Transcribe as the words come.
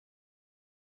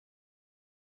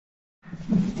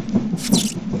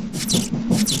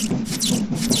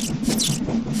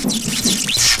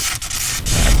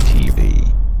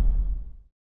TV.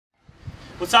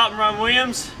 What's up, I'm Trejan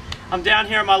Wilms. I'm down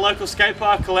here at my local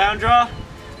skatepark, Caloundra,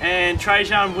 and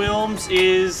Trejan Wilms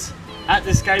is at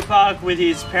the skatepark with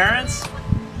his parents.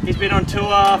 He's been on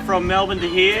tour from Melbourne to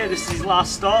here. This is his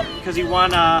last stop because he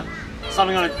won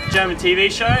something on a German TV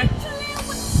show.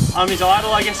 I'm his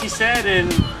idol, I guess he said,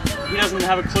 and he doesn't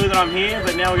have a clue that I'm here,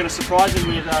 but now we're going to surprise him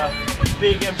with a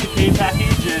big MPP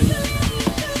package and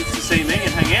gets to see me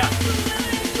and hang out.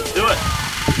 Let's do it.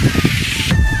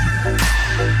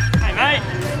 Hey mate.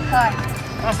 Hi.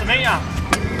 Nice to meet ya.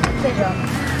 Pleasure.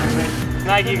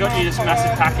 Maggie got you this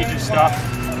massive package of stuff.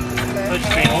 It's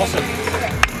just been awesome.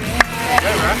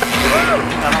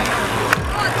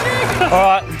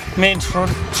 Alright, me and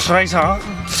Trejan,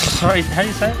 sorry, how do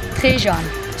you say it? Trejan.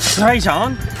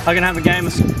 Trejan are going to have a game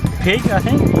of pig, I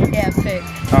think? Yeah, pig.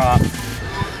 Alright,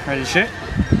 ready to shoot?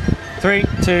 3,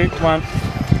 2, 1.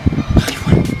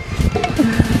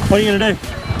 What are you going to do?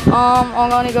 I'm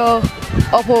gonna go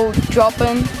upper drop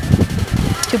in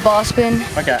to bar spin.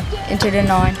 Okay. Into the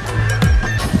 9.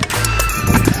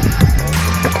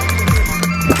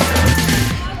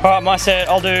 Alright, my set,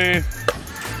 I'll do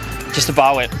just a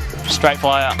bar whip, straight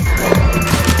fly out.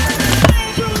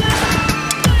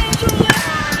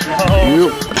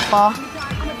 Oh. Bar.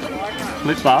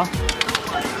 Lip bar.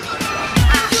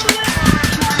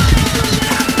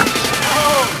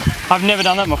 I've never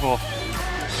done that before.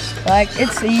 Like,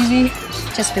 it's easy.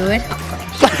 Just do it.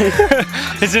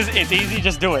 It's easy,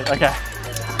 just do it. Okay.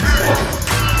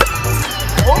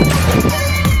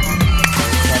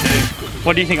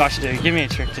 What do you think I should do? Give me a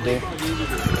trick to do.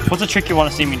 What's a trick you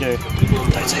want to see me do?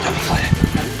 Don't say double flare.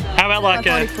 How about like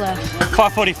a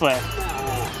 540 flare?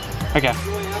 Okay.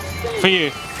 For you.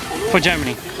 For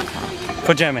Germany.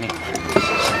 For Germany.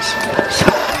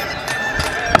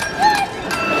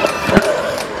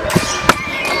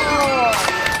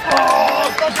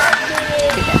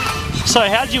 So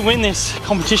how did you win this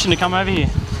competition to come over here?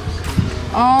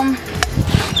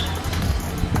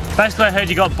 Basically I heard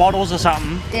you got bottles or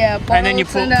something. Yeah, bottles and then you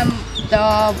put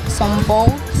some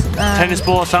bolts. Tennis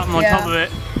ball or something on top of it.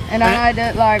 And I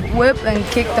did like whip and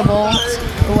kick the bolts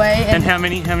away. And how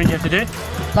many do you have to do?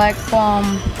 Like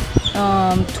from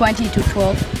 20 to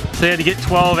 12. So you had to get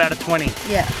 12 out of 20?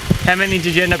 Yeah. How many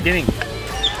did you end up getting?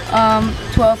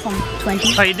 12 from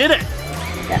 20. Oh, you did it?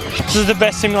 Yeah. This is the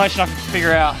best simulation I could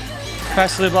figure out.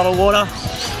 Pass a little bottle of water.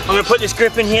 I'm going to put this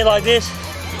grip in here like this.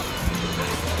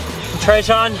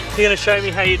 Trejan, you're going to show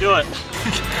me how you do it.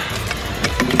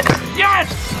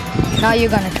 Yes! Now you're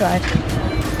going to try it.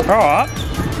 Alright.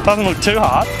 Doesn't look too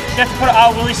hard. You have to put an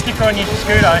R. Willie sticker on your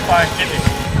scooter if I get this.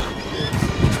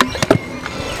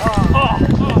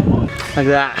 Like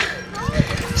that.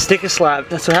 Sticker slap.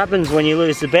 That's what happens when you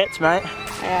lose the bets, mate.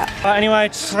 Yeah. Anyway,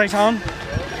 it's Trejan.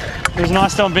 It was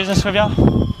nice doing business with you.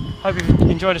 Hope you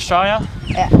enjoyed Australia.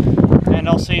 Yeah. And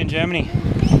I'll see you in Germany.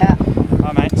 Yeah.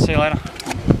 Alright mate, see you later.